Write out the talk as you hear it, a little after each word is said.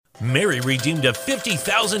Mary redeemed a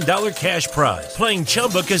 $50,000 cash prize playing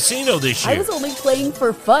Chumba Casino this year. I was only playing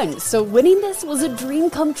for fun, so winning this was a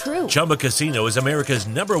dream come true. Chumba Casino is America's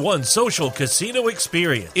 #1 social casino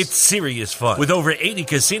experience. It's serious fun. With over 80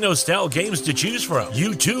 casino-style games to choose from,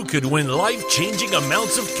 you too could win life-changing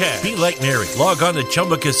amounts of cash. Be like Mary. Log on to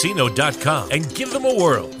ChumbaCasino.com and give them a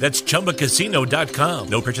whirl. That's ChumbaCasino.com.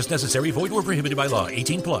 No purchase necessary. Void where prohibited by law.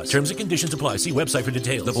 18+. Terms and conditions apply. See website for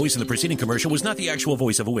details. The voice in the preceding commercial was not the actual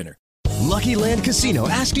voice of a winner. Lucky Land Casino,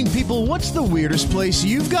 asking people, what's the weirdest place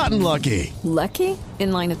you've gotten lucky? Lucky?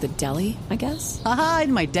 In line at the deli, I guess? Aha,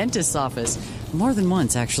 in my dentist's office. More than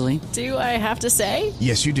once, actually. Do I have to say?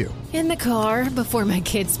 Yes, you do. In the car before my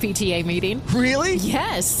kids' PTA meeting. Really?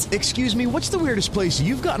 Yes. Excuse me, what's the weirdest place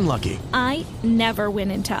you've gotten lucky? I never win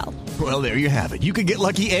and tell. Well, there you have it. You can get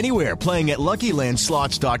lucky anywhere, playing at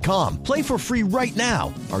LuckyLandSlots.com. Play for free right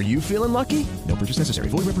now. Are you feeling lucky? No purchase necessary.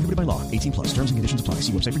 Void where prohibited by law. 18+. Terms and conditions apply.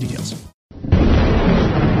 See website for details.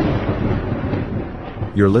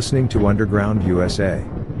 You're listening to Underground USA.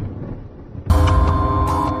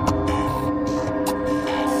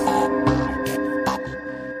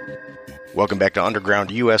 Welcome back to Underground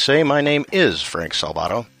USA. My name is Frank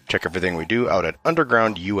Salvato. Check everything we do out at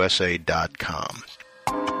undergroundusa.com.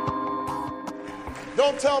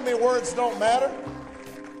 Don't tell me words don't matter.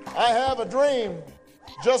 I have a dream.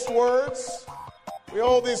 Just words. We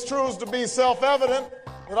hold these truths to be self-evident,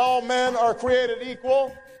 that all men are created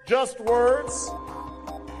equal. Just words.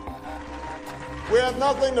 We have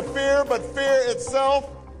nothing to fear but fear itself.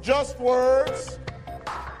 Just words.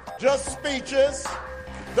 Just speeches.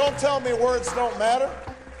 Don't tell me words don't matter.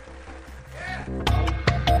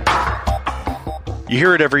 You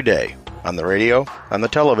hear it every day, on the radio, on the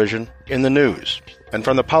television, in the news, and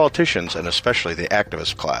from the politicians and especially the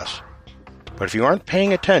activist class. But if you aren't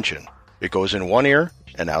paying attention, it goes in one ear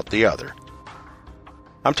and out the other.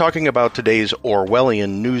 I'm talking about today's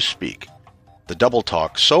Orwellian newspeak, the double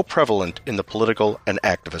talk so prevalent in the political and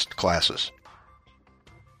activist classes.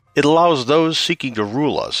 It allows those seeking to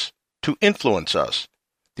rule us, to influence us,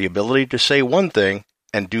 the ability to say one thing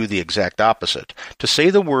and do the exact opposite, to say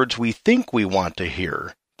the words we think we want to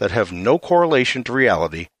hear that have no correlation to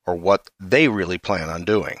reality or what they really plan on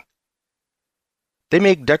doing. They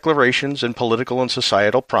make declarations and political and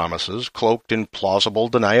societal promises cloaked in plausible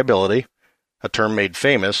deniability, a term made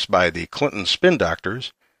famous by the Clinton spin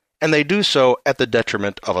doctors, and they do so at the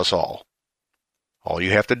detriment of us all. All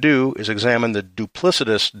you have to do is examine the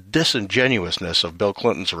duplicitous disingenuousness of Bill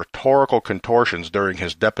Clinton's rhetorical contortions during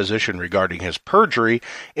his deposition regarding his perjury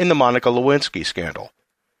in the Monica Lewinsky scandal.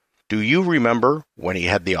 Do you remember when he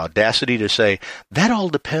had the audacity to say, "That all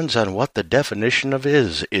depends on what the definition of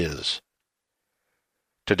is"?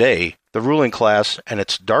 Today, the ruling class and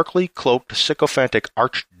its darkly cloaked sycophantic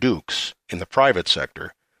archdukes in the private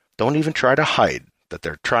sector don't even try to hide that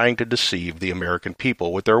they're trying to deceive the American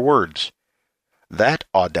people with their words. That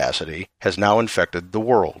audacity has now infected the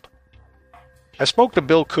world. I spoke to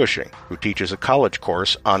Bill Cushing, who teaches a college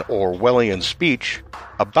course on Orwellian speech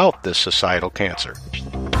about this societal cancer.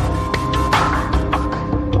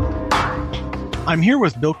 I'm here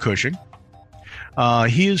with Bill Cushing.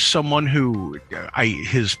 He is someone who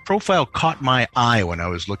his profile caught my eye when I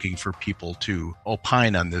was looking for people to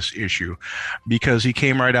opine on this issue, because he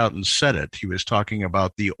came right out and said it. He was talking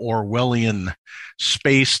about the Orwellian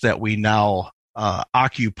space that we now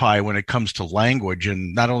occupy when it comes to language,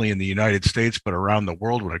 and not only in the United States, but around the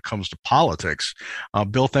world when it comes to politics.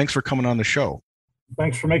 Bill, thanks for coming on the show.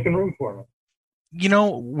 Thanks for making room for me. You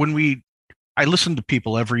know, I listen to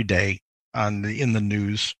people every day in the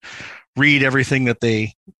news, read everything that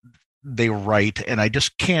they write, and I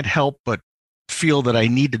just can't help but feel that I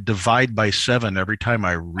need to divide by 7 every time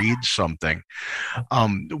I read something.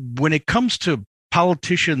 When it comes to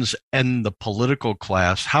politicians and the political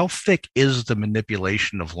class, how thick is the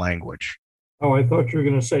manipulation of language? Oh, I thought you were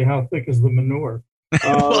going to say how thick is the manure.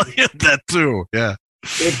 Well, yeah, that too. Yeah.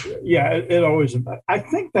 It always, I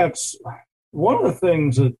think that's one of the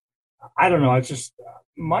things that, I don't know, it's just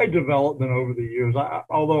my development over the years.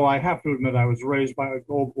 Although I have to admit, I was raised by a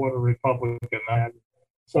Goldwater Republican.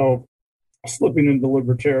 So slipping into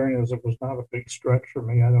libertarianism was not a big stretch for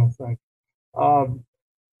me, I don't think.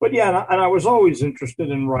 But yeah, and I was always interested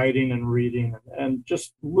in writing and reading and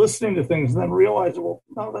just listening to things, and then realizing, well,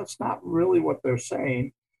 no, that's not really what they're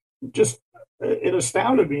saying. It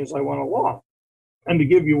astounded me as I went along. And to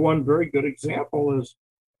give you one very good example is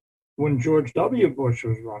when George W. Bush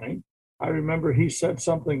was running, I remember he said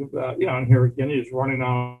something about, and here again, he's running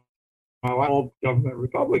on all government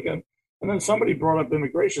Republican. And then somebody brought up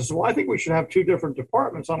immigration. So, well, I think we should have 2 different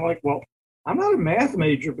departments. I'm like, well, I'm not a math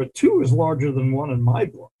major, but 2 is larger than 1 in my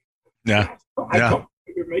book. Yeah. I don't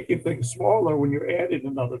think you're making things smaller when you're adding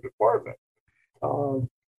another department. So,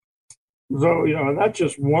 and that's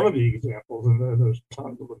just one of the examples, and there's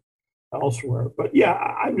tons of them elsewhere. But yeah,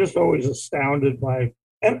 I'm just always astounded by,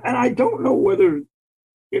 and I don't know whether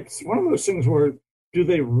it's one of those things where do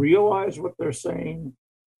they realize what they're saying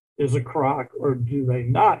is a crock or do they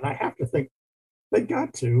not? And I have to think they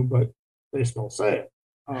got to, but they still say it.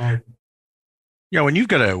 When you've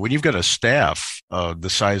got a staff the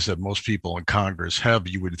size that most people in Congress have,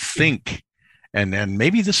 you would think, and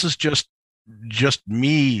maybe this is just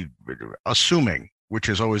me assuming, which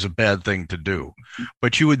is always a bad thing to do,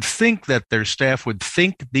 but you would think that their staff would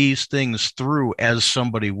think these things through as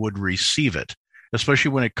somebody would receive it,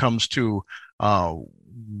 especially when it comes to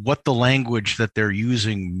what the language that they're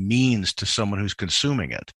using means to someone who's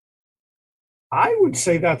consuming it. I would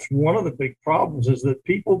say that's one of the big problems is that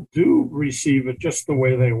people do receive it just the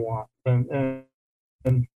way they want. And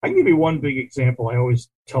I can give you one big example. I always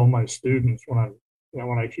tell my students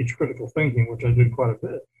when I teach critical thinking, which I did quite a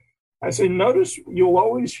bit. I say, notice you'll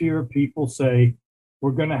always hear people say,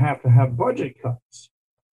 we're going to have budget cuts.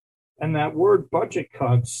 And that word budget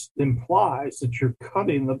cuts implies that you're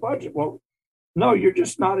cutting the budget. Well, no, you're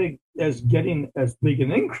just not getting as big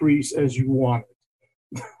an increase as you wanted.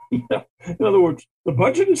 In other words, the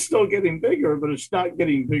budget is still getting bigger, but it's not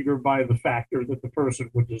getting bigger by the factor that the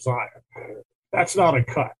person would desire. That's not a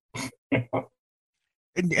cut.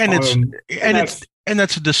 And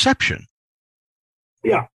that's a deception.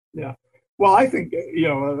 Yeah. Well, I think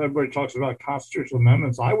everybody talks about constitutional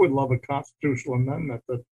amendments. I would love a constitutional amendment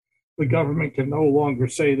that the government can no longer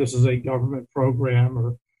say this is a government program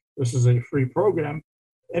or this is a free program.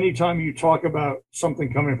 Anytime you talk about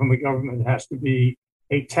something coming from the government, it has to be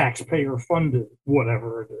a taxpayer-funded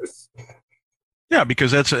whatever it is. Yeah,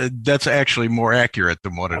 because that's actually more accurate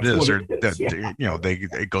than what it is.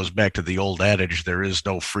 It goes back to the old adage: there is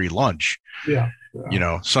no free lunch. Yeah.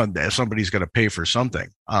 Somebody's got to pay for something.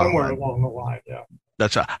 Somewhere along the line. Yeah.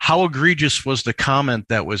 How egregious was the comment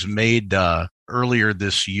that was made earlier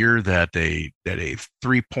this year that a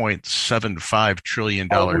 $3.75 trillion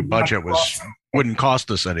budget wouldn't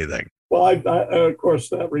cost us anything? Well, I of course,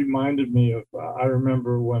 that reminded me of, I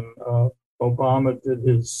remember when Obama did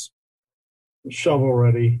his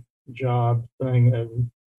shovel-ready job thing.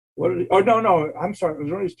 And I'm sorry. It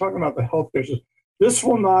was when he was talking about the health care. This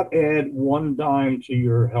will not add one dime to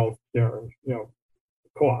your health care,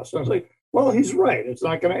 cost. And I was like, well, he's right. It's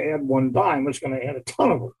not going to add one dime. It's going to add a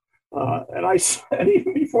ton of them. And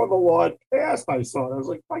even before the law had passed, I saw it. I was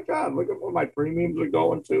like, my God, look at what my premiums are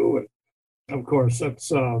going to. And of course,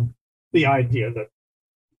 that's the idea that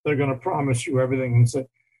they're going to promise you everything and say,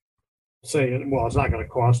 well, it's not going to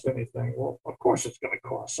cost anything. Well, of course it's going to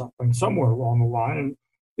cost something somewhere along the line. And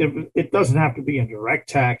it doesn't have to be in direct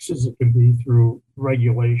taxes. It can be through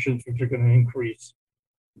regulations, which are going to increase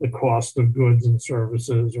the cost of goods and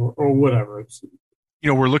services or whatever.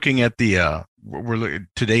 We're looking at today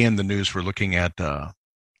in the news, we're looking at the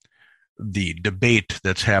debate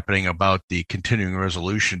that's happening about the continuing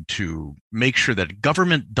resolution to make sure that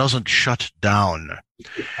government doesn't shut down.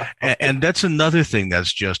 And that's another thing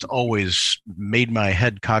that's just always made my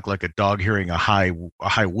head cock like a dog hearing a high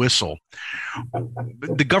whistle.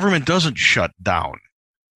 The government doesn't shut down.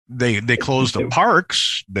 They close the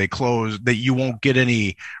parks. They close that you won't get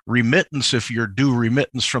any remittance if you're due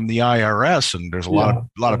remittance from the IRS. And there's a lot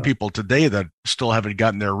of people today that still haven't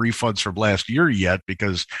gotten their refunds from last year yet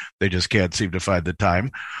because they just can't seem to find the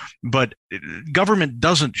time. But government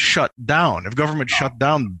doesn't shut down. If government shut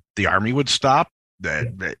down, the army would stop.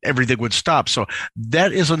 Everything would stop. So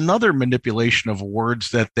that is another manipulation of words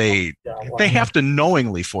that they have to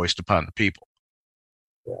knowingly foist upon the people.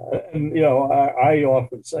 Yeah. And, I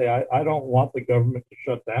often say, I don't want the government to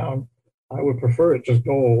shut down. I would prefer it just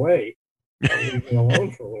go away. Leave me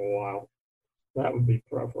alone for a little while. That would be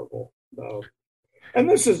preferable. And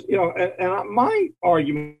this is, and my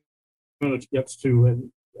argument gets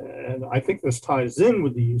to, and I think this ties in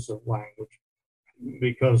with the use of language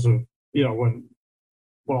because of, in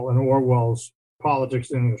Orwell's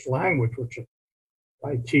Politics in English Language, which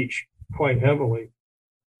I teach quite heavily,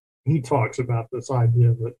 he talks about this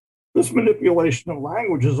idea that this manipulation of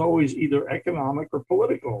language is always either economic or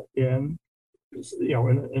political in its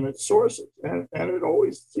sources, and it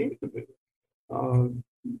always seems to be.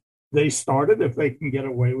 They started, if they can get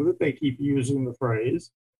away with it, they keep using the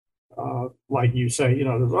phrase, like you say,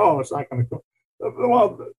 it's not going to.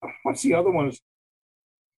 Well, what's the other one? It's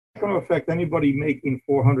not going to affect anybody making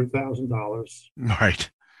 $400,000,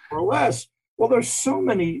 right, or less. Well, there's so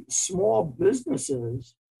many small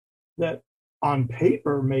businesses that on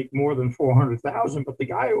paper make more than 400,000, but the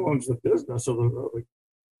guy who owns the business or the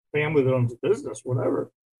family that owns the business,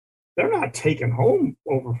 whatever, they're not taking home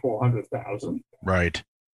over 400,000. Right.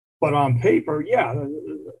 But on paper, yeah.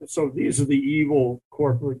 So these are the evil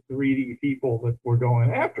corporate greedy people that we're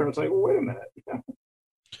going after. It's like, well, wait a minute.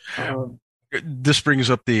 This brings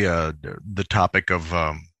up the topic of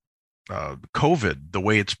COVID, the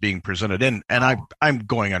way it's being presented, and I'm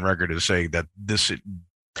going on record as saying that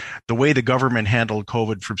the way the government handled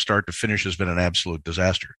COVID from start to finish has been an absolute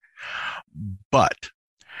disaster. But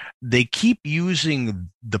they keep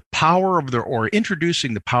using the power of or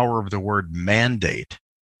introducing the power of the word mandate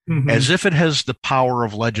as if it has the power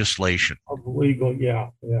of legislation. Of legal, yeah.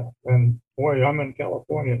 And boy, I'm in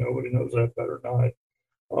California. Nobody knows that better than I.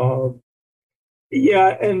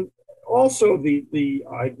 Yeah, and also the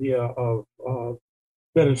idea of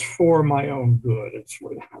that it's for my own good.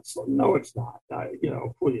 No, it's not.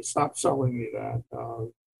 Please stop selling me that.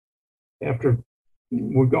 After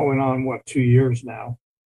we're going on 2 years now,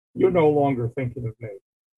 you're no longer thinking of me.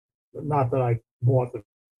 Not that I bought them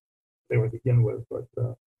they were to begin with, but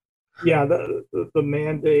yeah, the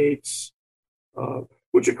mandates,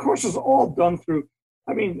 which of course is all done through.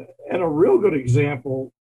 I mean, and a real good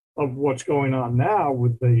example of what's going on now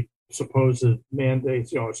with the supposed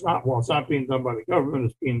mandates, it's not being done by the government,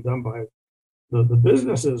 it's being done by the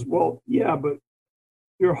businesses. Well, yeah, but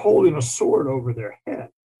you're holding a sword over their head.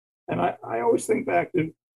 And I always think back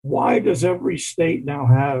to, why does every state now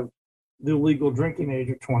have the legal drinking age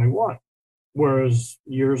of 21? Whereas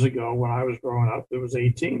years ago, when I was growing up, it was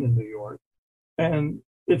 18 in New York. And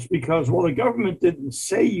it's because, the government didn't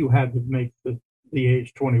say you had to make the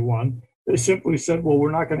age 21. They simply said, well,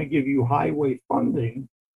 we're not going to give you highway funding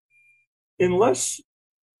unless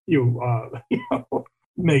you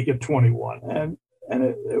make it 21.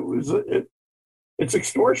 And it's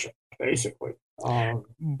extortion, basically.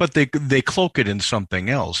 But they cloak it in something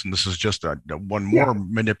else, and this is just one more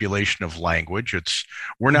manipulation of language.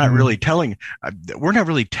 We're not really telling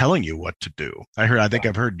you what to do. I think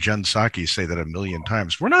I've heard Jen Psaki say that a million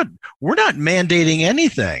times. We're not mandating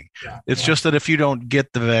anything. It's just that if you don't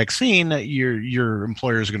get the vaccine, your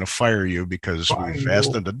employer is going to fire you because we've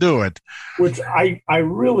asked them to do it. Which I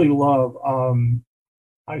really love.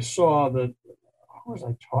 I saw that. Who was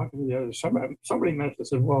I talking to the other? Somebody mentioned,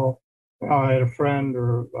 said, well, I had a friend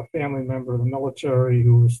or a family member in the military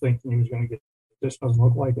who was thinking he was going to get, this doesn't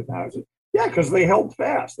look like it now. I said, yeah, because they held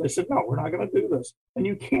fast. They said, no, we're not going to do this. And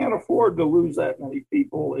you can't afford to lose that many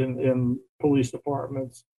people in police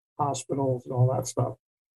departments, hospitals, and all that stuff.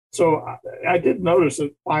 So I did notice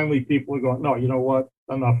that finally people are going, no, you know what?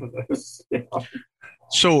 Enough of this.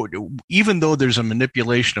 So even though there's a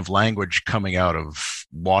manipulation of language coming out of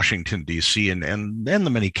Washington, D.C. and the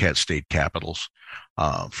many state capitals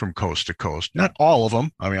from coast to coast, not all of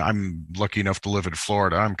them. I mean, I'm lucky enough to live in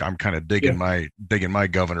Florida. I'm kind of digging my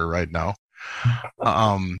governor right now.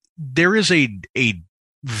 There is a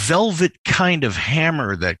velvet kind of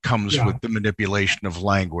hammer that comes with the manipulation of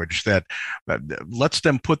language that lets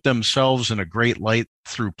them put themselves in a great light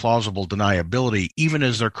through plausible deniability, even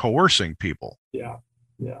as they're coercing people. Yeah.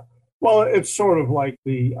 Well, it's sort of like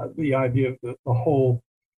the idea of the whole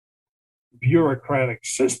bureaucratic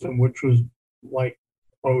system, which was like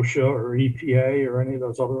OSHA or EPA or any of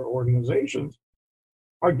those other organizations,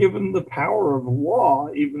 are given the power of law,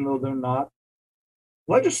 even though they're not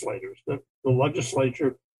legislators. That the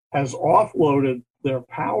legislature has offloaded their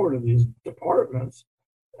power to these departments,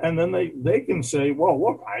 and then they can say, well,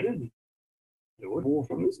 look, I didn't do it. Rule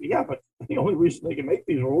from this. Yeah, but the only reason they can make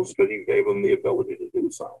these rules is because you gave them the ability to do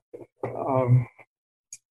so.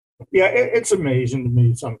 It's amazing to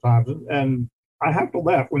me sometimes, and I have to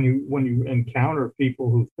laugh when you encounter people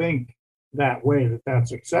who think that way,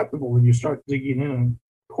 that's acceptable. When you start digging in and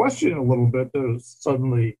questioning a little bit, there's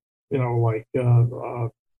suddenly, like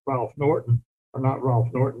Ralph Norton, or not Ralph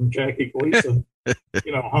Norton, Jackie Gleason,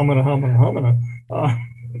 humming.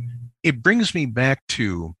 It brings me back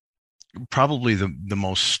to probably the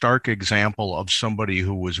most stark example of somebody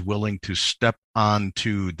who was willing to step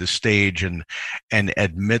onto the stage and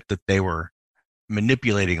admit that they were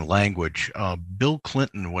manipulating language. Bill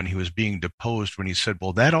Clinton, when he was being deposed, when he said,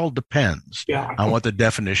 well, that all depends on what the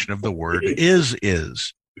definition of the word is.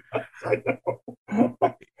 I know.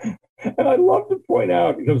 And I'd love to point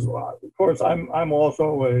out, because of course I'm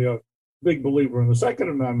also a big believer in the Second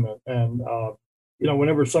Amendment, and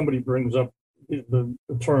whenever somebody brings up the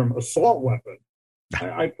term assault weapon,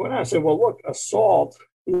 I point out, I say, well, look, assault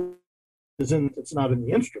it's not in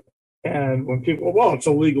the instrument. And when people, well, it's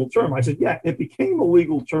a legal term, I said, yeah, it became a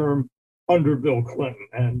legal term under Bill Clinton.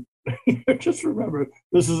 And Just remember,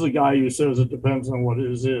 this is a guy who says it depends on what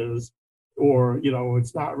his is, or,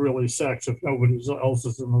 it's not really sex if nobody else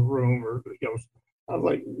is in the room, or, I was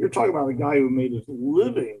like, you're talking about a guy who made his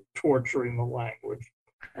living torturing the language.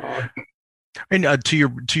 And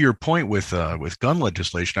to your point with gun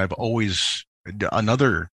legislation, I've always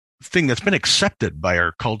another thing that's been accepted by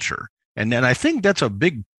our culture, and I think that's a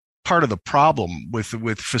big part of the problem with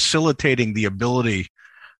facilitating the ability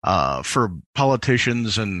for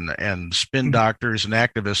politicians and spin doctors and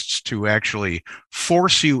activists to actually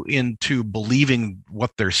force you into believing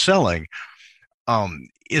what they're selling.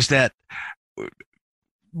 Is that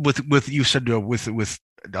with you said with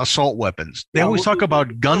assault weapons? They always talk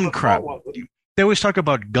about gun crime. They always talk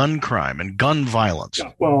about gun crime and gun violence.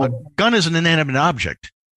 Yeah, well, a gun is an inanimate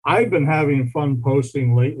object. I've been having fun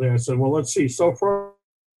posting lately. I said, well, let's see. So far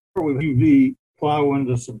with UV plow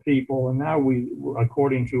into some people, and now we,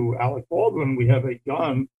 according to Alec Baldwin, we have a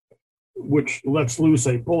gun which lets loose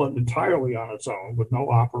a bullet entirely on its own with no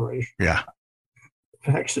operation. Yeah.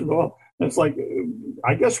 Action. Well, it's like,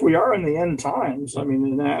 I guess we are in the end times. I mean,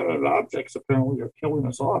 inanimate objects apparently are killing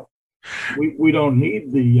us off. We don't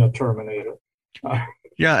need the Terminator.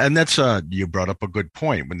 Yeah, and that's you brought up a good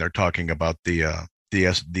point when they're talking about the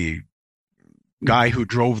guy who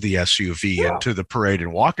drove the SUV into the parade in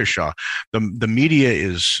Waukesha. The media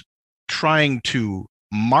is trying to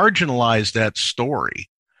marginalize that story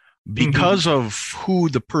because of who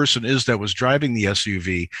the person is that was driving the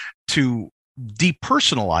SUV, to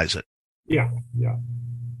depersonalize it. Yeah.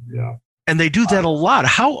 And they do that a lot.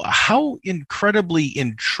 How incredibly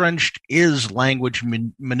entrenched is language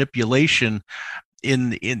manipulation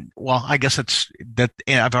in well, I guess that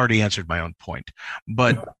I've already answered my own point,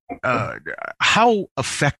 but how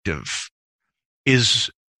effective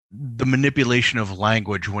is the manipulation of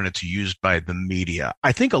language when it's used by the media?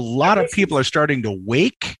 I think a lot of people are starting to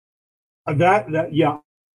wake. Yeah.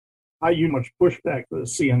 I use much pushback that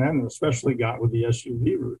CNN especially got with the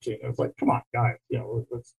SUV routine. It was like, come on, guys,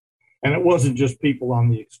 and it wasn't just people on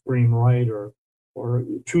the extreme right or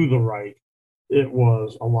to the right. It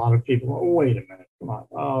was a lot of people. Oh, wait a minute, come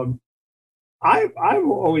on. I've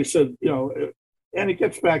always said, and it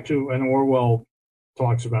gets back to, and Orwell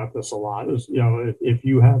talks about this a lot, is, if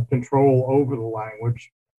you have control over the language,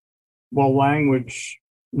 well, language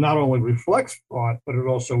not only reflects thought, but it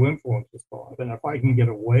also influences thought. And if I can get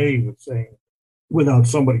away with saying, without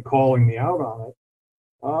somebody calling me out on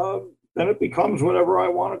it, then it becomes whatever I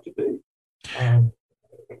want it to be.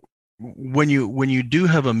 When you do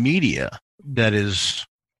have a media that is,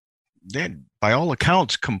 by all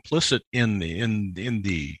accounts, complicit in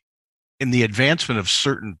the advancement of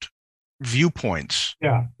certain viewpoints,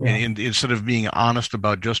 and instead of being honest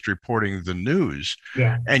about just reporting the news,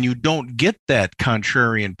 and you don't get that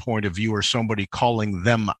contrarian point of view or somebody calling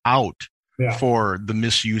them out for the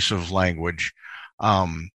misuse of language,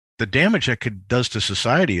 the damage that does to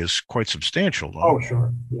society is quite substantial. Oh,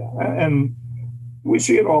 sure, and we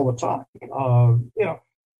see it all the time,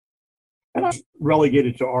 and I'm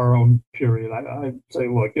relegated to our own period. I say,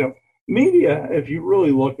 look, media, if you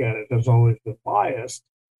really look at it, has always been biased.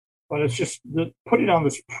 But it's just putting on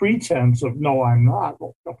this pretense of, no, I'm not.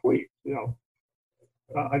 Well, please,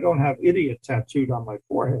 I don't have idiot tattooed on my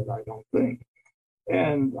forehead, I don't think.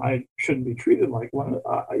 And I shouldn't be treated like one.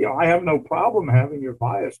 I have no problem having your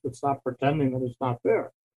bias, but stop pretending that it's not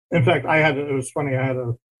there. In fact, it was funny,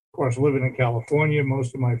 of course, living in California,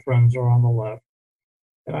 most of my friends are on the left.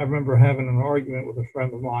 And I remember having an argument with a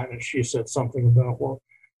friend of mine, and she said something about, well,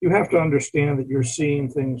 you have to understand that you're seeing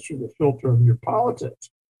things through the filter of your politics.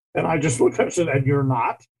 And I just looked at it and said, and you're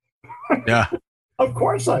not? Yeah. Of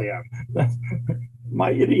course I am. My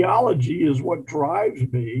ideology is what drives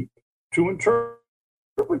me to interpret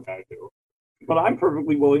what I do. But I'm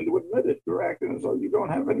perfectly willing to admit it. You're acting as though you don't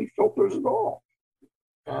have any filters at all.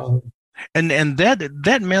 And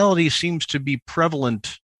that malady seems to be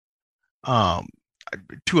prevalent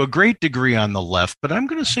to a great degree on the left, but I'm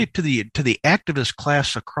going to say to the activist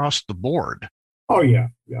class across the board. Oh, yeah.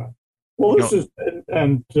 Well, this is,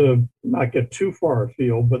 and to not get too far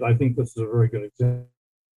afield, but I think this is a very good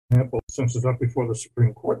example since it's up before the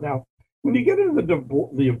Supreme Court. Now, when you get into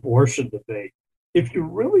the abortion debate, if you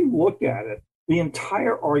really look at it, the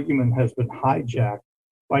entire argument has been hijacked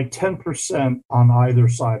by 10% on either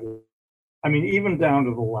side. I mean, even down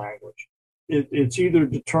to the language. It's either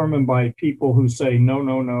determined by people who say no,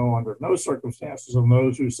 no, no, under no circumstances, and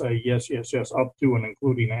those who say yes, yes, yes, up to and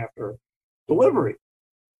including after delivery.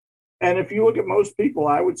 And if you look at most people,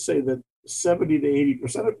 I would say that 70 to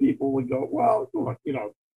 80% of people would go, well, look,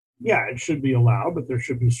 it should be allowed, but there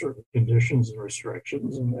should be certain conditions and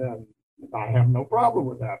restrictions. And I have no problem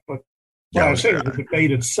with that. But Yeah, what I was saying, the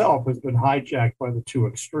debate itself has been hijacked by the two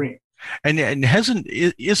extremes. and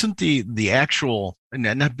isn't the actual,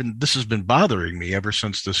 and I've been, this has been bothering me ever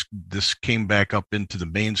since this came back up into the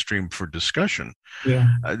mainstream for discussion. Yeah.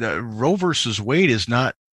 Roe versus Wade is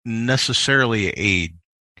not necessarily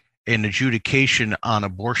an adjudication on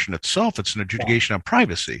abortion itself. It's an adjudication on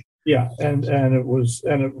privacy. Yeah, and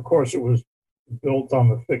of course it was built on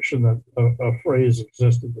the fiction that a phrase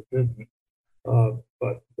existed that didn't.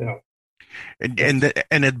 But yeah. And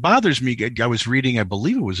it bothers me. I was reading, I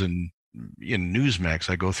believe it was in Newsmax.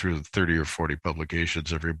 I go through 30 or 40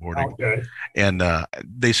 publications every morning. Okay. And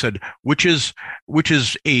they said, which is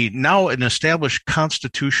now an established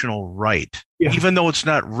constitutional right, even though it's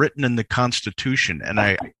not written in the Constitution. And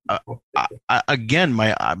I again,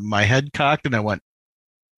 my head cocked, and I went,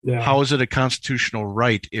 how is it a constitutional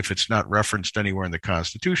right if it's not referenced anywhere in the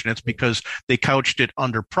Constitution? It's because they couched it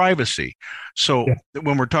under privacy. So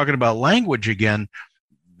when we're talking about language again,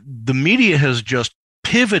 the media has just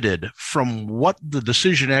pivoted from what the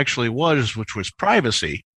decision actually was, which was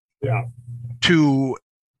privacy, to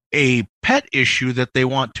a pet issue that they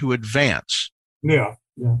want to advance. Yeah.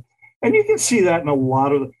 And you can see that in a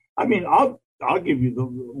lot of I'll give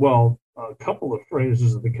you a couple of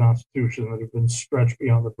phrases of the Constitution that have been stretched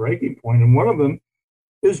beyond the breaking point, and one of them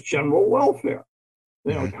is general welfare.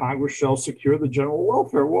 Congress shall secure the general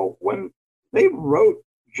welfare. Well, when they wrote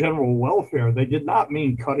general welfare, they did not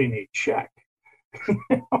mean cutting a check.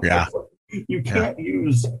 You can't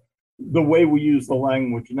use the way we use the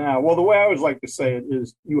language now. Well, the way I always like to say it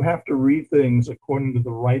is you have to read things according to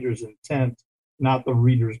the writer's intent, not the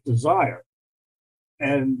reader's desire.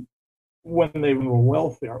 And when they were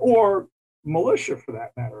welfare, or militia for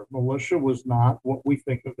that matter, militia was not what we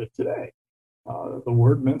think of it today. The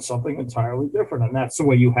word meant something entirely different. And that's the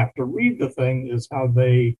way you have to read the thing, is how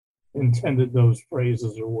they intended those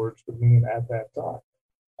phrases or words to mean at that time.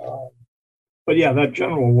 But yeah, that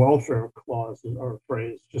general welfare clause or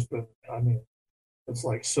phrase it's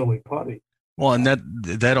like silly putty. Well, and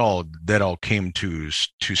that all came to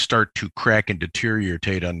start to crack and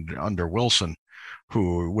deteriorate under Wilson,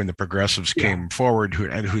 who, when the progressives came forward,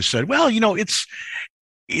 who said, well,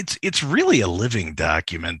 it's really a living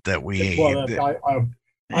document that we. Well,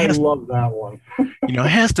 I love that one. It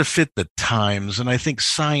has to fit the times, and I think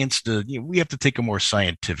science. We have to take a more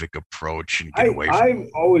scientific approach and get away from. I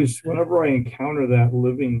always, whenever I encounter that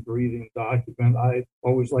living, breathing document, I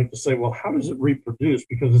always like to say, well, how does it reproduce?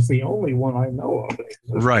 Because it's the only one I know of.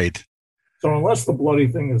 Right. So unless the bloody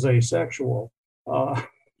thing is asexual. The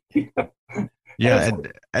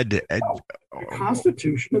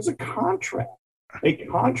Constitution is a contract. A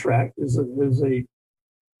contract is a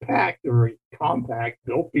pact or a compact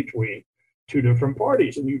built between two different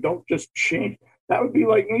parties, and you don't just change. That would be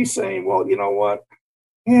like me saying, well, you know what?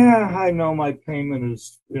 Yeah, I know my payment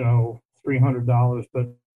is $300, but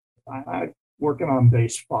I'm working on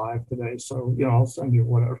base 5 today, so I'll send you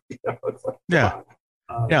whatever.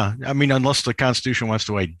 Unless the Constitution wants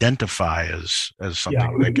to identify as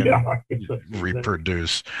something they can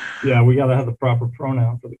reproduce. Yeah, we got to have the proper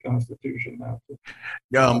pronoun for the Constitution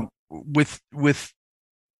now. With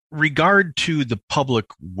regard to the public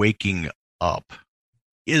waking up,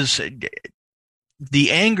 is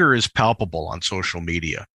the anger is palpable on social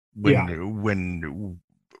media when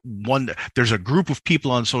there's a group of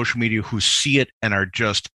people on social media who see it and are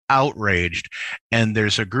just outraged, and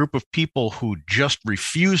there's a group of people who just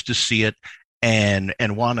refuse to see it and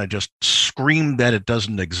want to just scream that it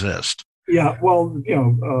doesn't exist. Yeah, well,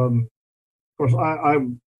 of course,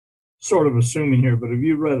 I'm sort of assuming here, but have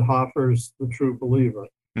you read Hoffer's The True Believer?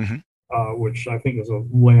 Mm-hmm. Which I think is a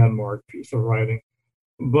landmark piece of writing.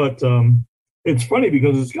 But it's funny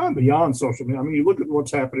because it's gone beyond social media. I mean, you look at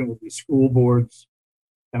what's happening with these school boards,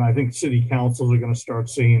 and I think city councils are going to start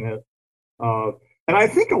seeing it. And I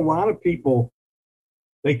think a lot of people,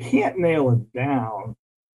 they can't nail it down,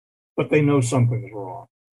 but they know something's wrong.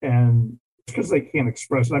 And it's because they can't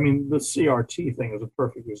express it. I mean, the CRT thing is a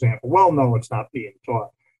perfect example. Well, no, it's not being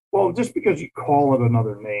taught. Well, just because you call it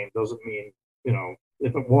another name doesn't mean,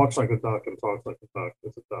 if it walks like a duck and talks like a duck,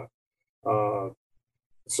 it's a duck.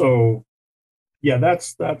 So, yeah,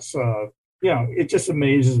 that's it just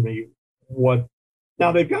amazes me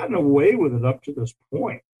now they've gotten away with it up to this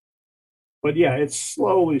point. But yeah, it's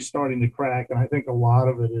slowly starting to crack, and I think a lot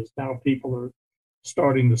of it is now people are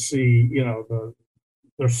starting to see,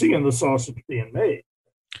 they're seeing the sausage being made.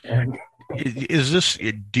 And is this?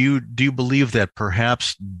 Do you believe that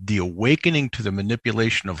perhaps the awakening to the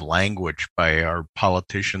manipulation of language by our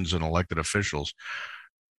politicians and elected officials,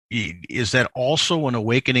 is that also an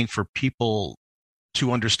awakening for people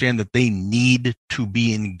to understand that they need to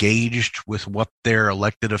be engaged with what their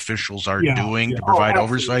elected officials are doing to provide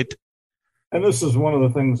oversight? And this is one of the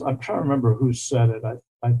things, I'm trying to remember who said it.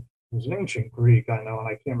 It was ancient Greek, I know, and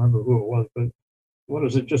I can't remember who it was, but what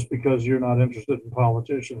is it? Just because you're not interested in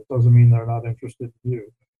politicians doesn't mean they're not interested in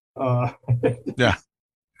you. Yeah.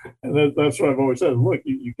 And that's what I've always said. Look,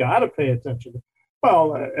 you got to pay attention.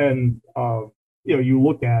 Well, and, you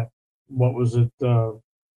look at, what was it?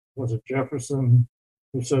 Was it Jefferson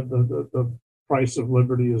who said the price of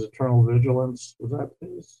liberty is eternal vigilance? Was that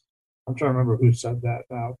his? I'm trying to remember who said that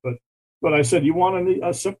now, but I said, you want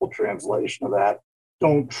a simple translation of that?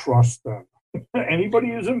 Don't trust them.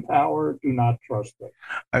 Anybody who's in power, do not trust them.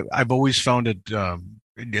 I've always found it,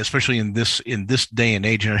 especially in this day and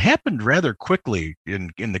age, and it happened rather quickly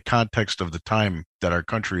in the context of the time that our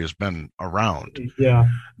country has been around. Yeah,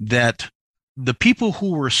 that the people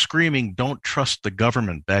who were screaming "Don't trust the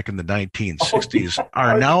government" back in the 1960s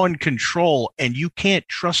are now in control, and you can't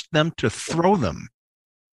trust them to throw them.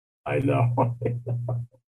 I know.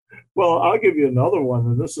 Well, I'll give you another one,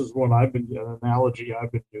 and this is one an analogy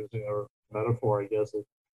I've been using, or metaphor, I guess.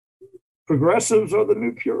 Progressives are the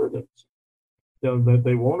new Puritans. That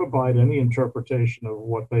they won't abide any interpretation of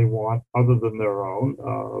what they want other than their own,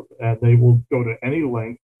 and they will go to any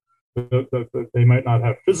length. They might not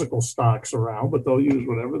have physical stocks around, but they'll use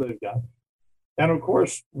whatever they've got. And of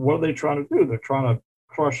course, what are they trying to do? They're trying to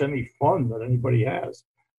crush any fund that anybody has.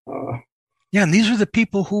 Yeah, and these are the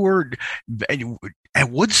people who were at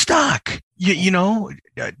Woodstock.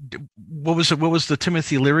 What was the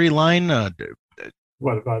Timothy Leary line?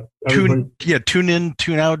 What about tune in,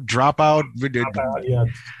 tune out, drop out?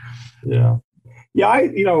 Yeah.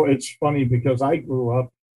 It's funny because I grew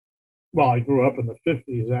up in the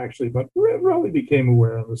 50s actually, but really became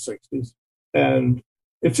aware in the 60s. And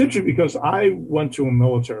it's interesting because I went to a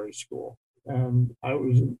military school, and I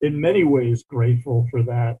was in many ways grateful for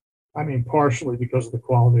that. I mean, partially because of the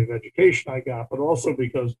quality of education I got, but also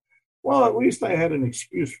because, well, at least I had an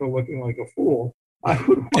excuse for looking like a fool. I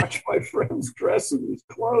would watch my friends dress in these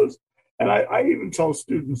clothes. And I even tell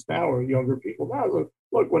students now, or younger people now,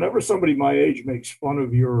 look, whenever somebody my age makes fun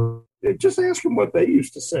of just ask them what they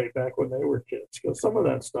used to say back when they were kids, because some of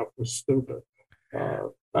that stuff was stupid.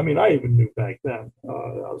 I mean, I even knew back then.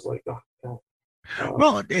 I was like, oh, God.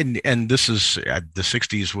 Well, and this is the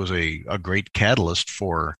 60s was a great catalyst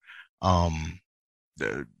for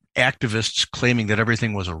the activists claiming that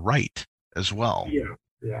everything was a right as well.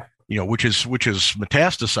 Yeah. Which is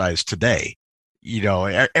metastasized today.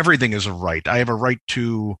 Everything is a right. I have a right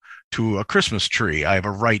to a Christmas tree. I have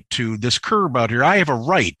a right to this curb out here. I have a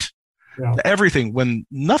right to everything, when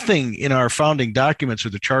nothing in our founding documents or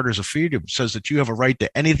the charters of freedom says that you have a right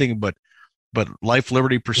to anything but life,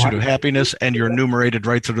 liberty, pursuit of happiness, and your enumerated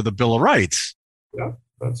rights under the Bill of Rights. Yeah,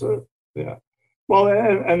 that's it. Yeah. Well,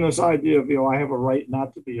 and this idea of, I have a right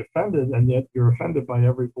not to be offended, and yet you're offended by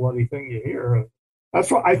every bloody thing you hear. And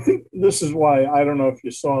that's why I think this is why, I don't know if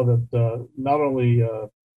you saw that not only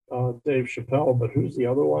Dave Chappelle, but who's the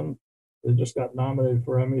other one that just got nominated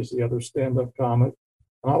for Emmys, the other stand-up comic.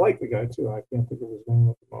 And I like the guy too. I can't think of his name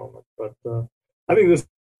at the moment. But I think this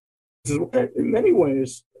is, in many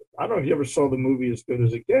ways, I don't know if you ever saw the movie As Good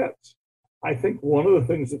as It Gets. I think one of the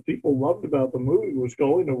things that people loved about the movie was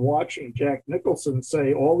going and watching Jack Nicholson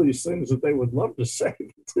say all these things that they would love to say but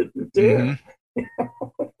didn't dare.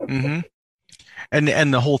 Mm-hmm. Mm-hmm.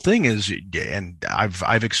 And the whole thing is, and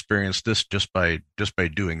I've experienced this just by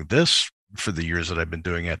doing this for the years that I've been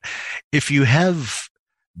doing it. If you have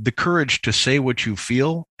the courage to say what you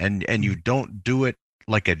feel and you don't do it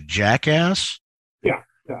like a jackass,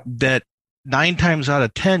 that 9 times out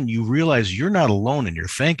of 10 you realize you're not alone in your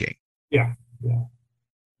thinking. Yeah.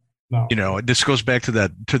 No. This goes back to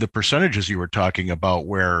the percentages you were talking about,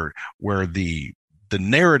 where the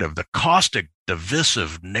narrative, the caustic,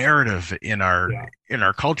 divisive narrative in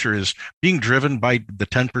our culture is being driven by the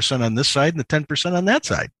 10% on this side and the 10% on that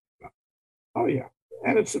side. Oh yeah,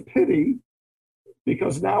 and it's a pity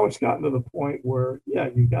because now it's gotten to the point where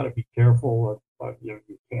you've got to be careful of you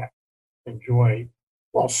can't enjoy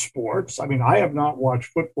sports. I mean, I have not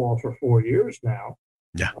watched football for 4 years now.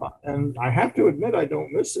 Yeah. And I have to admit, I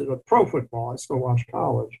don't miss it. Pro football, I still watch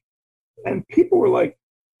college. And people were like,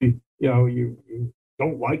 you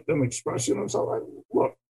don't like them expressing themselves.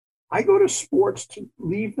 Look, I go to sports to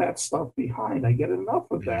leave that stuff behind. I get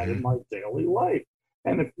enough of that in my daily life.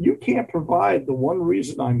 And if you can't provide the one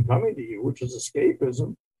reason I'm coming to you, which is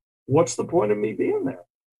escapism, what's the point of me being there?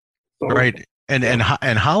 So, right. And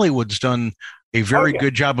Hollywood's done a very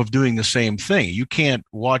good job of doing the same thing. You can't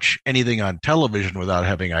watch anything on television without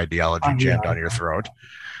having ideology jammed down your throat.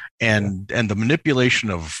 and the manipulation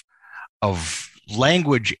of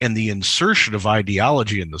language and the insertion of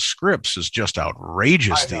ideology in the scripts is just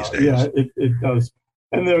outrageous these days. Yeah, it does.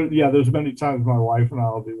 And there's many times my wife and I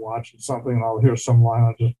will be watching something and I'll hear some line,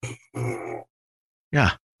 I'll just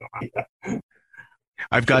yeah.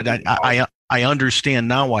 I understand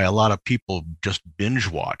now why a lot of people just binge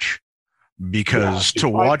watch, because to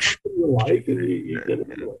watch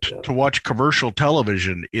commercial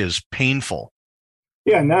television is painful.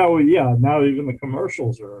 Now even the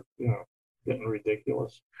commercials are, getting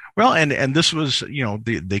ridiculous. Well, and this was,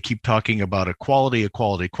 they keep talking about equality.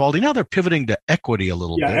 Now they're pivoting to equity a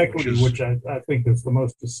little bit. Yeah, equity, which I think is the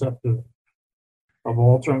most deceptive of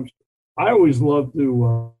all terms. I always love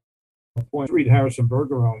to read Harrison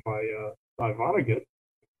Bergeron by Vonnegut,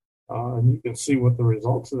 and you can see what the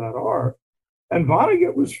results of that are. And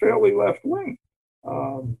Vonnegut was fairly left-wing,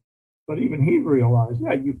 but even he realized,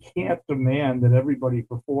 you can't demand that everybody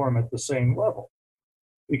perform at the same level,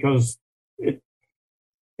 because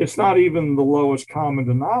it's not even the lowest common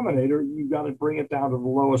denominator. You've got to bring it down to the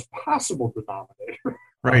lowest possible denominator.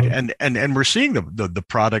 Right, and we're seeing the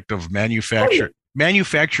product of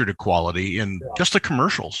manufactured equality in just the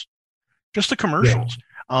commercials.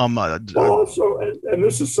 Also, and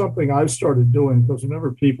this is something I've started doing, because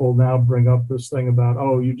whenever people now bring up this thing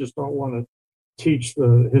about, you just don't want to teach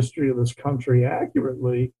the history of this country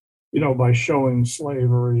accurately, by showing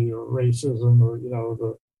slavery or racism or,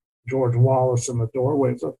 the George Wallace in the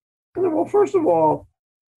doorway. So, well, first of all,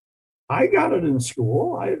 I got it in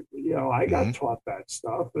school. I got taught that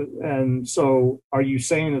stuff. And so are you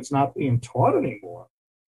saying it's not being taught anymore?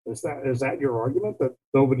 Is that your argument, that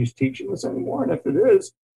nobody's teaching this anymore? And if it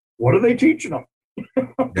is, what are they teaching them?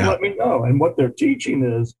 Let me know. And what they're teaching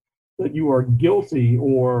is that you are guilty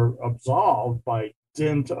or absolved by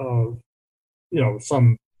dint of,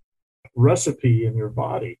 some recipe in your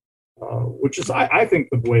body, which is, I think,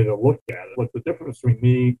 the way to look at it. Like the difference between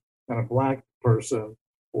me and a black person,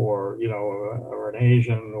 or, or an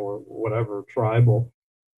Asian or whatever, tribal,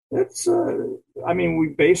 it's, we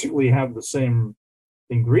basically have the same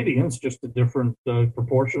ingredients, just a different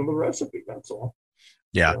proportion of the recipe. That's all.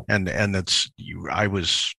 Yeah. And that's I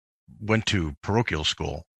went to parochial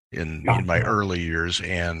school in my early years,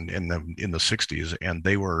 and in the 60s, and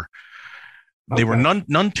they were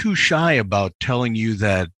none too shy about telling you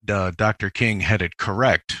that Dr. King had it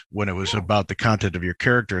correct when it was about the content of your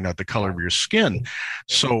character, not the color of your skin.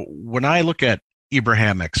 So when I look at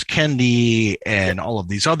Ibram X. Kendi and all of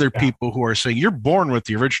these other people who are saying you're born with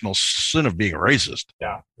the original sin of being a racist.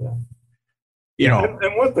 And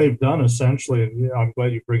what they've done essentially, and I'm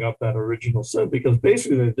glad you bring up that original sin, because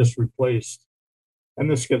basically they've just replaced,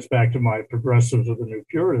 and this gets back to my progressives or the New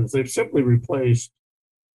Puritans, they've simply replaced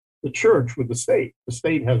the church with the state. The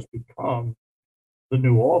state has become the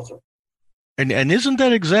new altar. And isn't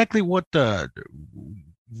that exactly what the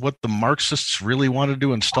Marxists really wanted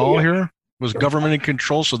to install here? Was government in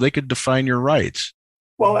control so they could define your rights?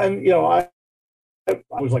 Well, and I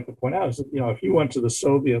always like to point out is that, if you went to the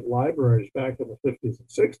Soviet libraries back in the 50s and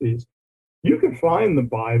 60s, you could find the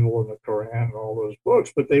Bible and the Quran and all those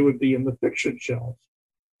books, but they would be in the fiction shelves.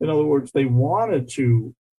 In other words, they wanted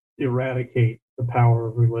to eradicate the power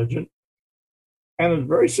of religion. And a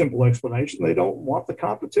very simple explanation: they don't want the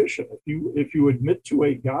competition. If you admit to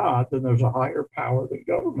a God, then there's a higher power than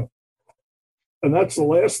government. And that's the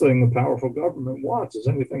last thing the powerful government wants, is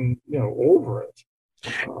anything, over it.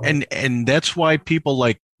 And that's why people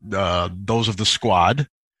like those of the Squad,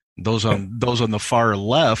 those on the far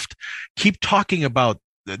left, keep talking about.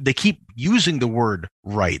 They keep using the word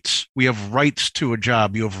rights. We have rights to a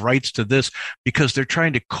job. You have rights to this, because they're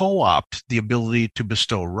trying to co-opt the ability to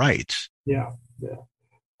bestow rights. Yeah.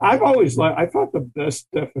 I've always I thought the best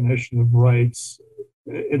definition of rights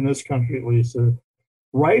in this country, at least,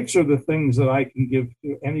 rights are the things that I can give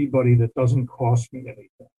to anybody that doesn't cost me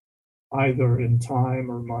anything, either in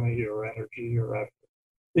time or money or energy or effort.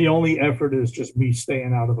 The only effort is just me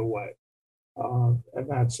staying out of the way, and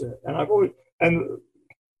that's it. And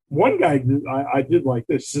one guy I did like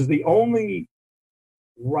this. This is the only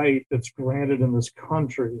right that's granted in this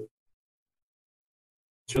country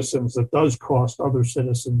citizens that does cost other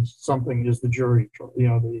citizens something is the jury,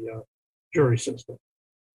 the jury system.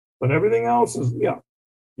 But everything else is,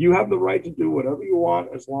 you have the right to do whatever you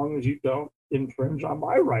want as long as you don't infringe on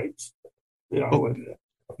my rights.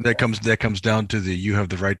 That comes down to you have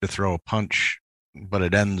the right to throw a punch, but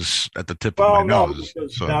it ends at the tip of my nose.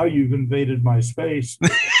 Because now you've invaded my space to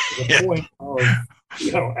the point of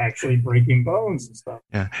actually breaking bones and stuff.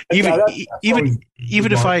 Yeah. Even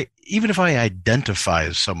if I identify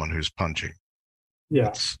as someone who's punching.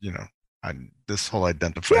 Yeah. This whole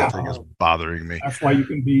identifier thing is bothering me. That's why you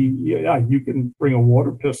can bring a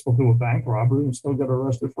water pistol to a bank robbery and still get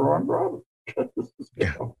arrested for armed robbery.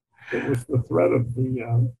 It was the threat of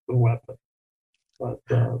the weapon. But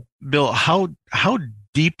Bill, how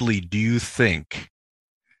deeply do you think?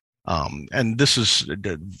 And this is,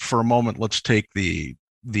 for a moment, let's take the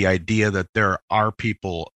idea that there are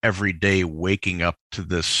people every day waking up to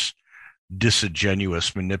this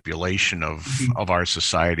disingenuous manipulation of our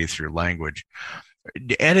society through language.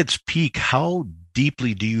 At its peak, how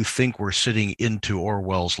deeply do you think we're sitting into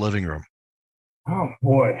Orwell's living room? Oh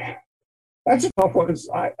boy, that's a tough one.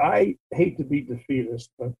 I hate to be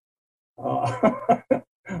defeatist, but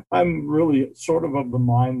I'm really sort of the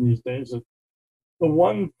mind these days that the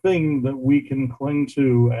one thing that we can cling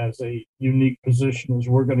to as a unique position is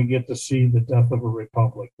we're going to get to see the death of a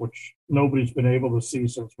republic, which nobody's been able to see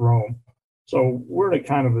since Rome. So we're in a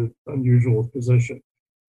kind of an unusual position.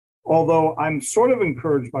 Although I'm sort of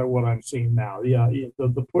encouraged by what I'm seeing now. Yeah,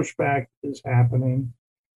 the pushback is happening,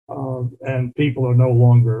 and people are no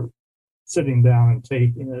longer sitting down and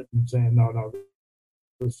taking it and saying, no,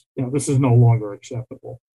 this is no longer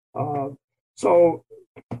acceptable. So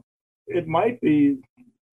it might be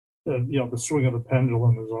the swing of the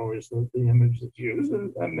pendulum is always the image that's used,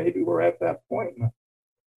 and maybe we're at that point.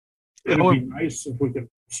 It would be nice if we could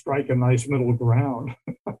strike a nice middle ground.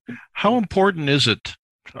 How important is it,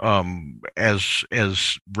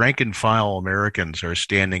 as rank and file Americans are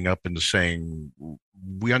standing up and saying,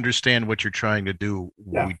 we understand what you're trying to do,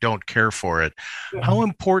 we don't care for it. Yeah. How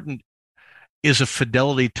important is a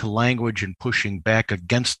fidelity to language and pushing back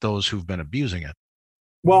against those who've been abusing it?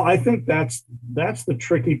 Well, I think that's the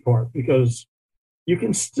tricky part, because you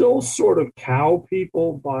can still sort of cow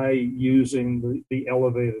people by using the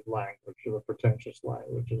elevated language or the pretentious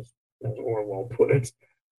language, as Orwell put it,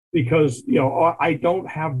 because I don't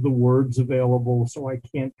have the words available, so I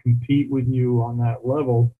can't compete with you on that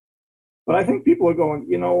level. But I think people are going,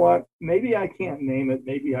 you know what? Maybe I can't name it,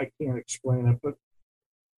 maybe I can't explain it, but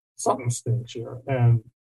something stinks here, and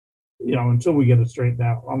until we get it straightened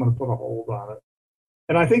out, I'm going to put a hold on it.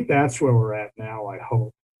 And I think that's where we're at now. I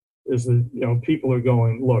hope is that people are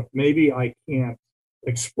going, look, maybe I can't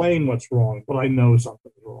explain what's wrong, but I know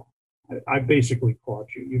something's wrong. I basically caught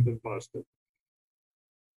you. You've been busted.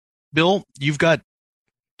 Bill, you've got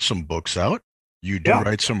some books out. You do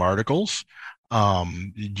write some articles.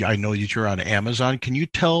 I know that you're on Amazon. Can you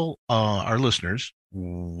tell our listeners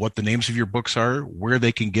what the names of your books are, where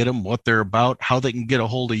they can get them, what they're about, how they can get a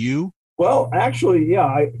hold of you? Well, actually,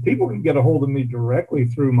 people can get a hold of me directly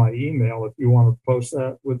through my email. If you want to post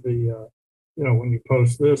that with the, when you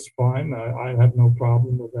post this, fine. I have no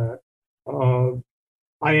problem with that.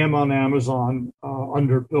 I am on Amazon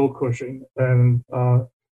under Bill Cushing. And the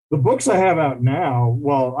books I have out now,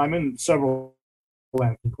 well, I'm in several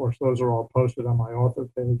lands. Of course, those are all posted on my author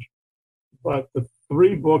page. But the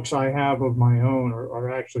 3 books I have of my own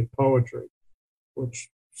are actually poetry, which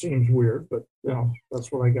seems weird, but that's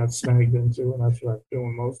what I got snagged into, and that's what I'm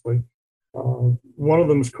doing mostly. One of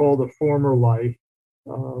them is called A Former Life,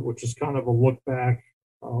 which is kind of a look back.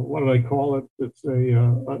 What did I call it? It's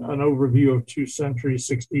an overview of 2 centuries,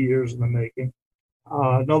 60 years in the making.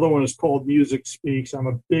 Another one is called Music Speaks. I'm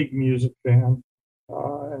a big music fan,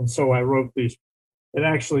 and so I wrote these. It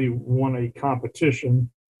actually won a competition,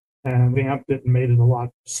 and vamped it and made it a lot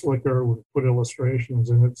slicker. We put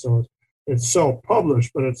illustrations in it, so it's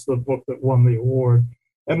self-published, but it's the book that won the award.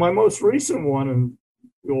 And my most recent one, and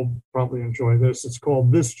you'll probably enjoy this, it's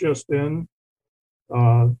called This Just In,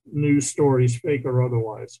 News Stories, Fake or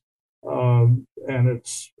Otherwise. And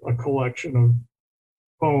it's a collection of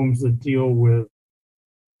poems that deal with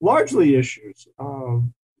largely issues, but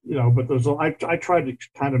I tried to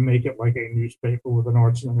kind of make it like a newspaper with an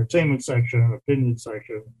arts and entertainment section, an opinion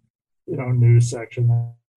section, news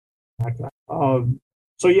section.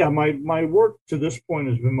 So my work to this point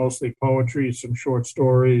has been mostly poetry, some short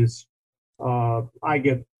stories. I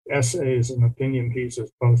get essays and opinion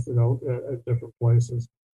pieces posted at different places.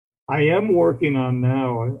 I am working on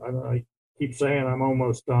now, I keep saying I'm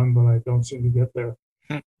almost done, but I don't seem to get there.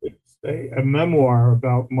 It's a memoir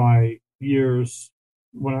about my years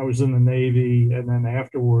when I was in the Navy and then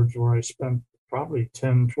afterwards, where I spent probably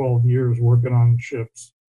 10, 12 years working on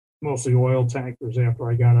ships, mostly oil tankers after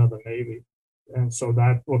I got out of the Navy. And so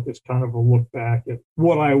that book is kind of a look back at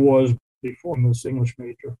what I was before this English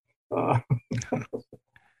major,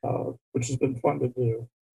 which has been fun to do.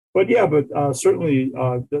 But certainly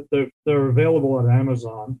they're available at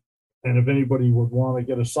Amazon. And if anybody would want to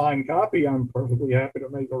get a signed copy, I'm perfectly happy to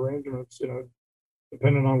make arrangements.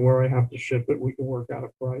 Depending on where I have to ship it, we can work out a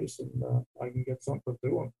price and I can get something to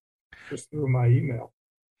them. just through my email.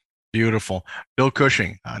 Beautiful. Bill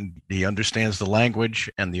Cushing, he understands the language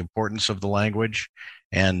and the importance of the language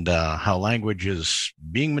and how language is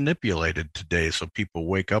being manipulated today, so people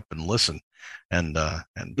wake up and listen. And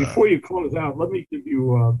before you close out, let me give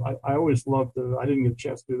you, I always love to, I didn't get a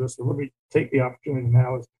chance to do this, so let me take the opportunity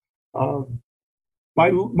now. Is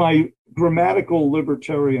my grammatical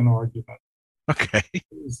libertarian argument. Okay.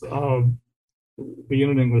 Is, being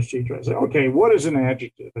an English teacher, I say, okay, what is an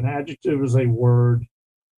adjective? An adjective is a word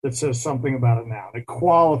that says something about a noun. It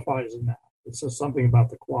qualifies a noun. It says something about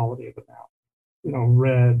the quality of a noun. You know,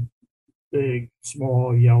 red, big,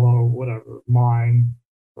 small, yellow, whatever, mine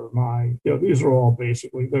or my. You know, these are all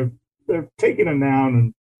basically, they're taking a noun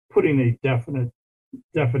and putting a definite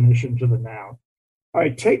definition to the noun. All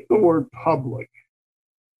right, take the word public,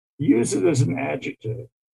 use it as an adjective.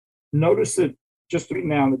 Notice that just a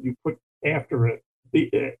noun that you put after it,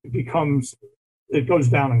 it goes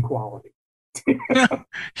down in quality.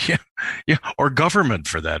 yeah, or government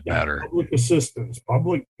for that matter. Public assistance,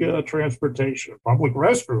 public transportation, public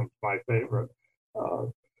restrooms, my favorite.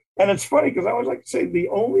 And it's funny because I always like to say the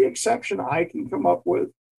only exception I can come up with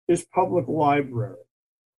is public library.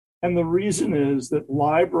 And the reason is that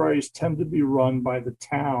libraries tend to be run by the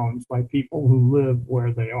towns, by people who live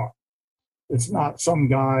where they are. It's not some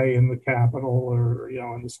guy in the Capitol or, you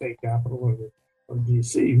know, in the state capitol or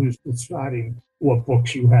DC who's deciding what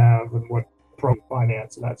books you have and what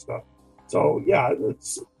finance and that stuff. So yeah, I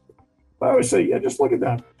always say, yeah, just look at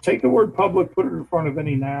that. Take the word public, put it in front of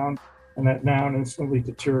any noun, and that noun instantly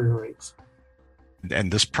deteriorates.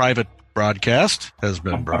 And this private broadcast has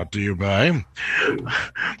been brought to you by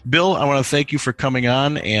Bill. I want to thank you for coming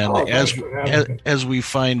on. And as we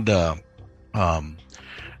find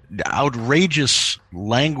outrageous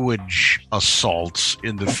language assaults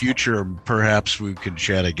in the future, perhaps we can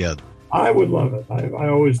chat again. I would love it. I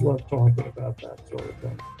always love talking about that sort of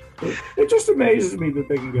thing. It just amazes me that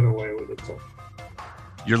they can get away with it. So.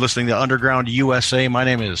 You're listening to Underground USA. My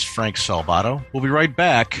name is Frank Salvato. We'll be right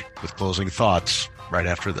back with closing thoughts right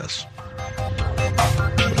after this.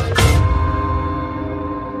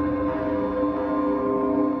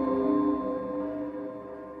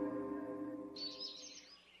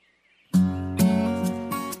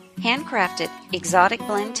 Handcrafted exotic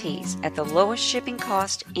blend teas at the lowest shipping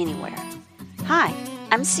cost anywhere. Hi,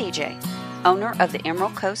 I'm CJ, owner of the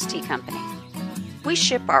Emerald Coast Tea Company. We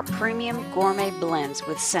ship our premium gourmet blends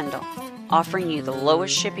with Sendle, offering you the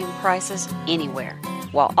lowest shipping prices anywhere,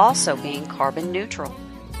 while also being carbon neutral.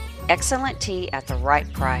 Excellent tea at the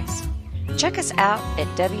right price. Check us out at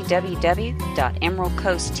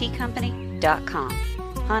www.emeraldcoastteacompany.com.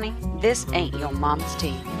 Honey, this ain't your mama's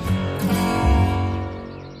tea.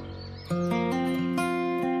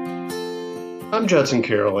 I'm Judson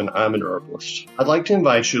Carroll, and I'm an herbalist. I'd like to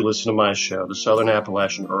invite you to listen to my show, the Southern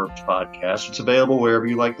Appalachian Herbs Podcast. It's available wherever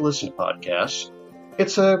you like to listen to podcasts.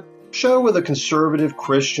 It's a show with a conservative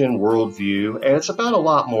Christian worldview, and it's about a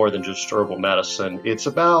lot more than just herbal medicine. It's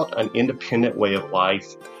about an independent way of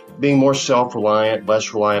life, being more self-reliant,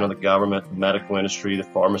 less reliant on the government, the medical industry, the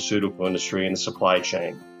pharmaceutical industry, and the supply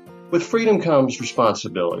chain. With freedom comes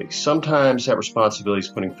responsibility. Sometimes that responsibility is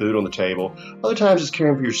putting food on the table. Other times it's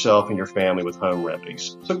caring for yourself and your family with home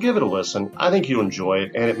remedies. So give it a listen. I think you'll enjoy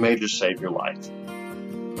it, and it may just save your life.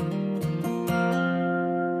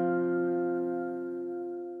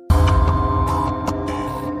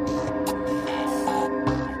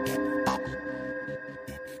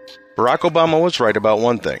 Barack Obama was right about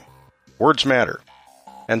one thing. Words matter.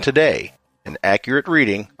 And today, an accurate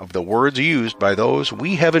reading of the words used by those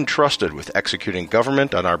we have entrusted with executing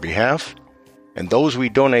government on our behalf, and those we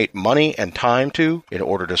donate money and time to in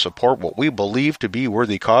order to support what we believe to be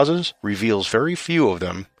worthy causes, reveals very few of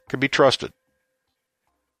them can be trusted.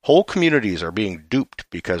 Whole communities are being duped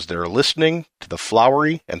because they're listening to the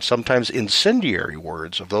flowery and sometimes incendiary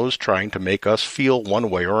words of those trying to make us feel one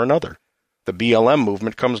way or another. The BLM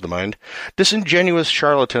movement comes to mind, disingenuous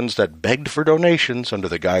charlatans that begged for donations under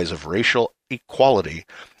the guise of racial equality,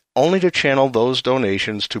 only to channel those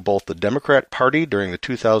donations to both the Democrat Party during the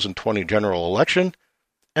 2020 general election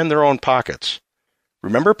and their own pockets.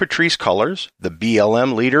 Remember Patrisse Cullors, the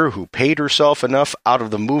BLM leader who paid herself enough out of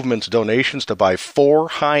the movement's donations to buy 4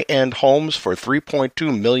 high-end homes for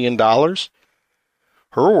 $3.2 million?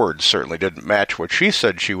 Her words certainly didn't match what she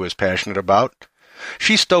said she was passionate about.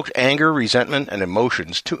 She stoked anger, resentment, and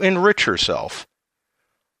emotions to enrich herself.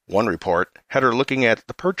 One report had her looking at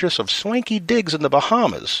the purchase of swanky digs in the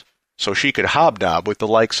Bahamas so she could hobnob with the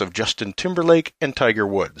likes of Justin Timberlake and Tiger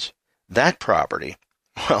Woods. That property,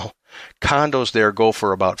 well, condos there go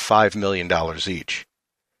for about $5 million each.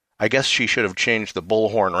 I guess she should have changed the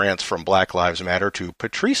bullhorn rants from Black Lives Matter to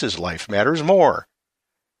Patrice's Life Matters More.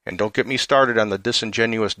 And don't get me started on the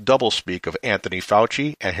disingenuous doublespeak of Anthony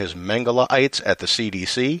Fauci and his Mengelaites at the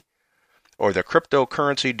CDC, or the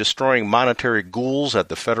cryptocurrency-destroying monetary ghouls at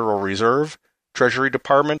the Federal Reserve, Treasury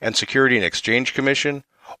Department, and Security and Exchange Commission,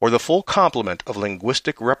 or the full complement of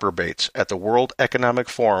linguistic reprobates at the World Economic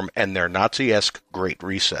Forum and their Nazi-esque Great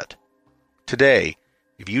Reset. Today,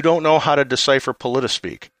 if you don't know how to decipher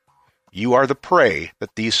politispeak, you are the prey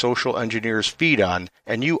that these social engineers feed on,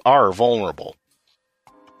 and you are vulnerable.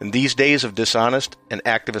 In these days of dishonest and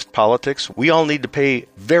activist politics, we all need to pay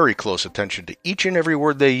very close attention to each and every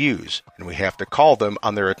word they use, and we have to call them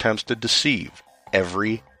on their attempts to deceive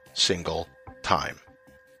every single time.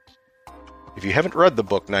 If you haven't read the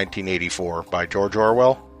book 1984 by George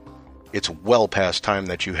Orwell, it's well past time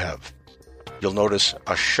that you have. You'll notice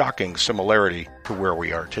a shocking similarity to where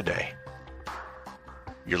we are today.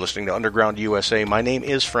 You're listening to Underground USA. My name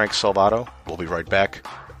is Frank Salvato. We'll be right back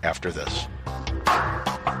after this.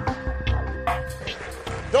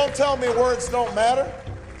 Don't tell me words don't matter.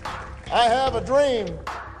 I have a dream.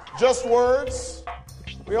 Just words.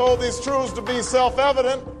 We hold these truths to be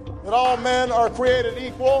self-evident, that all men are created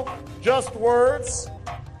equal. Just words.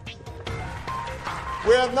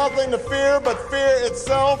 We have nothing to fear but fear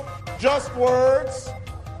itself. Just words.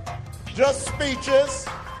 Just speeches.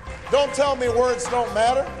 Don't tell me words don't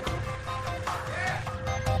matter.